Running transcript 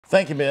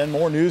Thank you, Ben.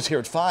 More news here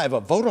at 5. A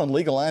vote on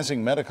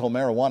legalizing medical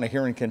marijuana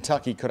here in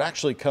Kentucky could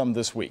actually come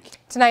this week.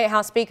 Tonight,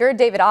 House Speaker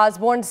David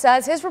Osborne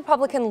says his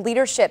Republican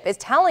leadership is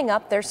tallying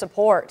up their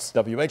support.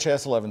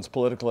 WHAS 11's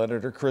political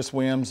editor Chris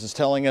Williams is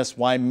telling us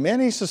why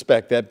many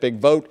suspect that big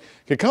vote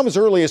could come as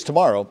early as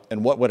tomorrow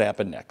and what would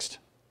happen next.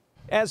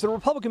 As the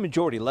Republican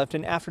majority left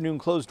an afternoon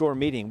closed-door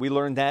meeting, we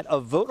learned that a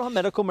vote on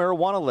medical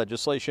marijuana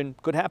legislation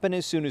could happen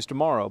as soon as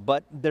tomorrow,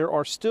 but there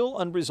are still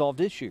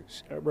unresolved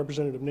issues.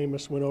 Representative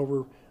Nemus went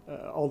over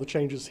all the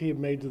changes he had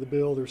made to the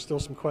bill. There's still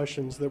some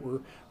questions that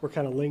were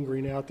kind of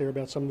lingering out there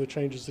about some of the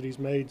changes that he's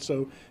made.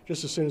 So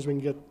just as soon as we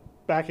can get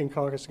back in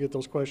caucus to get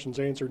those questions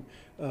answered,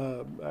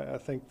 I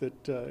think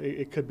that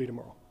it could be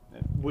tomorrow.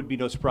 It would be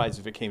no surprise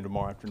if it came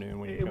tomorrow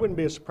afternoon. It wouldn't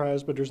be a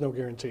surprise, but there's no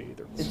guarantee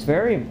either. It's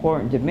very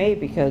important to me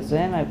because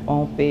then it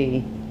won't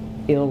be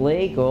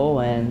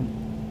illegal and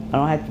I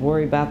don't have to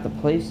worry about the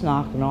police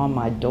knocking on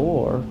my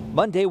door.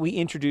 Monday, we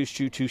introduced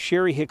you to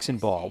Sherry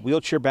Hixenbaugh,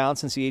 wheelchair-bound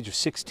since the age of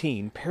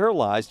 16,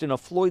 paralyzed in a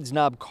Floyds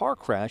Knobs car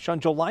crash on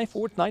July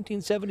 4th,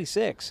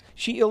 1976.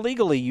 She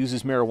illegally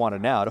uses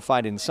marijuana now to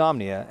fight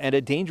insomnia and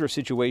a dangerous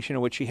situation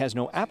in which she has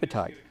no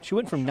appetite. She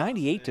went from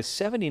 98 to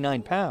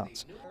 79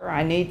 pounds.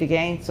 I need to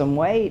gain some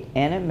weight,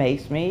 and it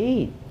makes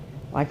me eat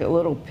like a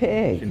little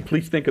pig. And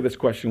please think of this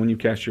question when you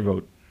cast your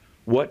vote.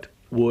 What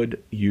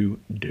would you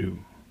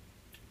do?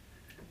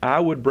 I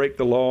would break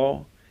the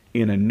law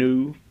in a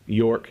New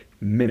York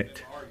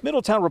minute.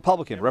 Middletown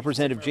Republican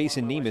Representative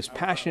Jason Nemus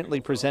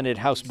passionately presented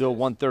House Bill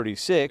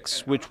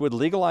 136, which would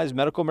legalize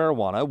medical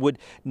marijuana, would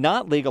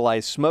not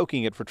legalize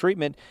smoking it for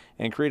treatment,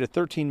 and create a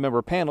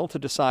 13-member panel to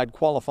decide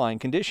qualifying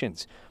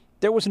conditions.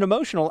 There was an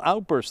emotional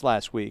outburst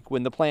last week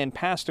when the plan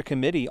passed a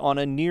committee on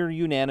a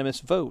near-unanimous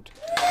vote.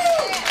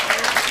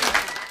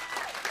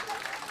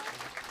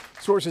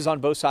 Sources on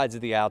both sides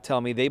of the aisle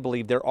tell me they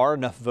believe there are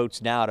enough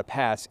votes now to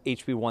pass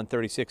HB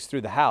 136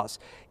 through the House.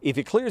 If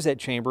it clears that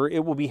chamber,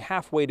 it will be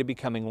halfway to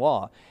becoming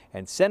law.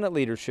 And Senate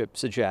leadership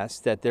suggests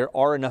that there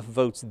are enough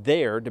votes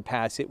there to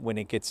pass it when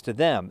it gets to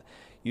them.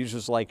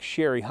 Users like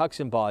Sherry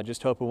Hixenbaugh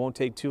just hope it won't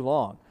take too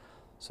long.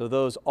 So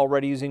those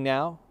already using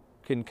now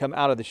can come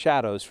out of the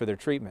shadows for their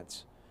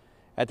treatments.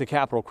 At the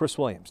Capitol, Chris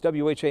Williams,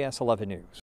 WHAS 11 News.